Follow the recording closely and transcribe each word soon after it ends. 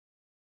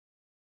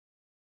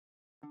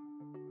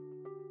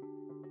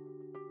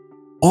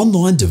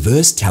Online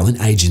Diverse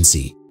Talent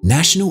Agency,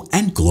 national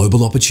and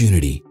global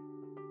opportunity.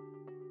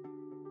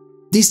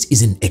 This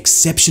is an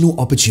exceptional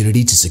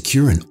opportunity to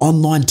secure an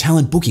online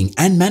talent booking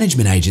and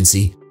management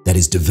agency that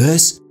is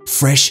diverse,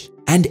 fresh,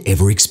 and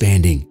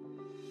ever-expanding.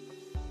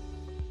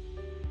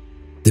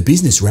 The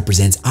business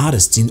represents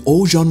artists in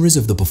all genres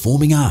of the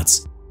performing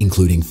arts,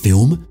 including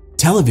film,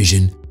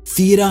 television,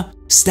 theatre,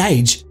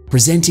 stage,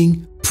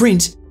 presenting,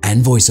 print,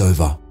 and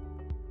voiceover.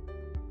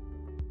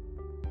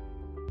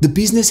 The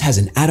business has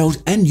an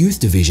adult and youth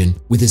division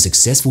with a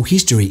successful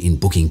history in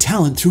booking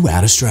talent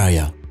throughout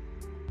Australia.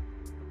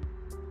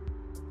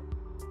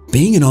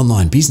 Being an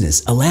online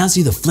business allows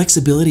you the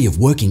flexibility of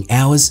working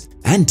hours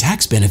and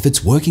tax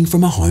benefits working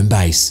from a home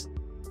base.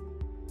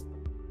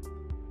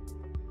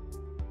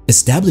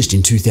 Established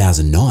in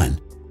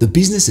 2009, the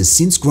business has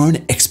since grown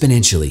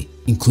exponentially,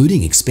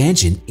 including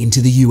expansion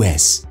into the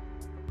US.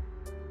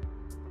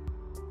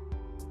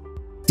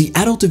 The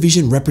adult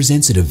division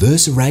represents a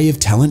diverse array of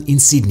talent in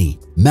Sydney,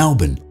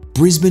 Melbourne,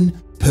 Brisbane,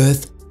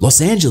 Perth, Los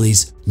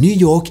Angeles, New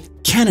York,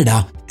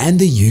 Canada, and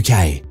the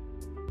UK.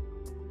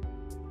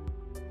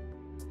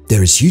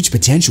 There is huge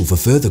potential for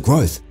further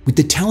growth, with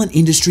the talent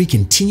industry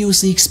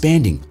continuously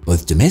expanding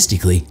both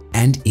domestically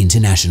and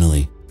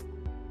internationally.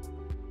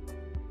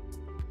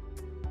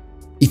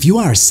 If you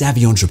are a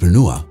savvy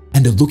entrepreneur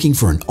and are looking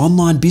for an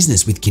online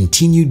business with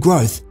continued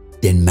growth,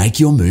 then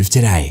make your move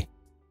today.